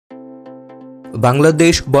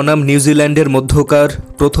বাংলাদেশ বনাম নিউজিল্যান্ডের মধ্যকার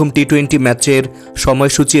প্রথম টি-20 ম্যাচের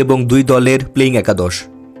সময়সূচি এবং দুই দলের প্লেইং একাদশ।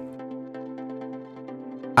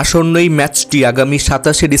 আসন্নই ম্যাচটি আগামী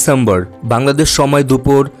 27শে ডিসেম্বর বাংলাদেশ সময়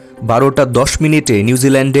দুপুর 12:10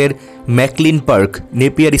 নিউজিল্যান্ডের ম্যাকলিন পার্ক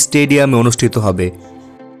নেপিয়ার স্টেডিয়ামে অনুষ্ঠিত হবে।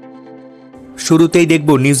 শুরুতেই দেখব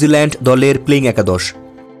নিউজিল্যান্ড দলের প্লেইং একাদশ।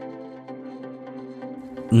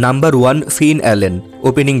 Number 1 Finn Allen,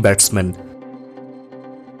 opening batsman.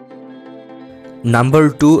 Number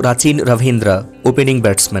 2 Rachin রাভিন্দ্রা, opening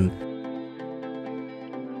batsman.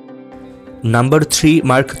 Number 3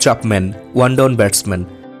 mark Chapman, one down batsman.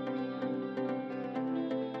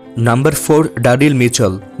 Number 4 ডারিল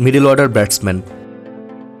Mitchell, middle order batsman.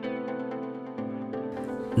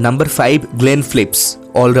 Number 5 Glenn Phillips,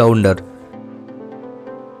 allrounder.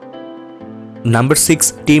 Number 6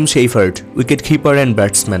 Tim Seifert, wicketkeeper and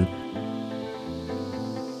batsman.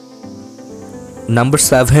 Number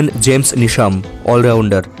 7 James Neesham,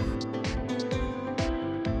 all-rounder.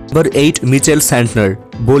 Number 8 Mitchell Santner,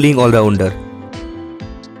 bowling all-rounder.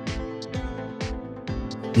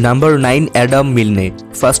 Number 9 Adam Milne,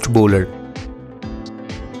 fast bowler.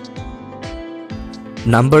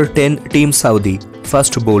 Number 10 Team Southee,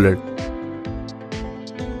 fast bowler.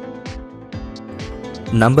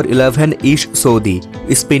 Number 11 is Sodhi,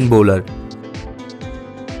 spin bowler.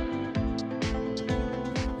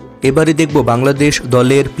 এবারে দেখব বাংলাদেশ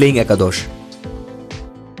দলের playing একাদশ।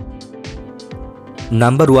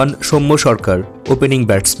 Number 1 Soumya Sarkar, opening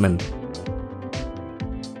batsman.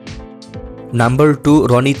 Number 2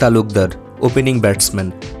 Roni Talukdar, opening batsman.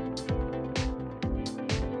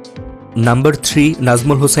 Number 3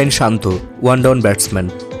 Nazmul Hossain Shanto, one down batsman.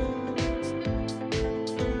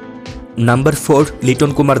 Number 4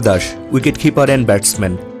 Liton Kumar, wicketkeeper and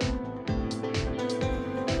batsman.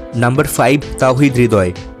 Number 5 Tawhid Hridoy,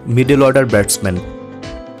 middle order batsman.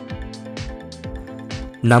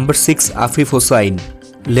 Number 6 Afif Hossain,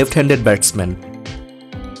 left-handed batsman.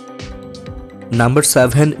 Number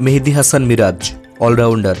 7 Mehedi Hasan Miraz,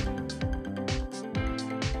 all-rounder.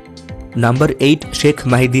 Number 8 Sheikh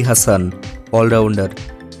Mehedi Hasan, all-rounder.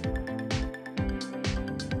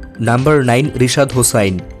 Number 9 Rishad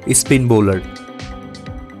Hossain, spin bowler.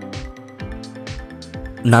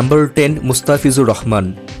 Number 10 Mustafizur Rahman,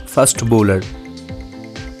 fast bowler.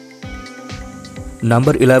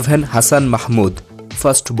 Number 11 Hasan Mahmud,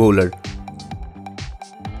 fast bowler.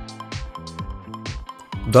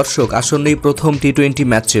 দর্শক, আসন্নই প্রথম টি-20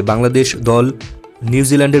 ম্যাচে বাংলাদেশ দল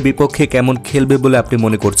নিউজিল্যান্ডের বিপক্ষে কেমন খেলবে বলে আপনি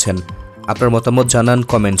মনে করছেন? আপনার মতামত জানান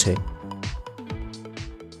কমেন্টে।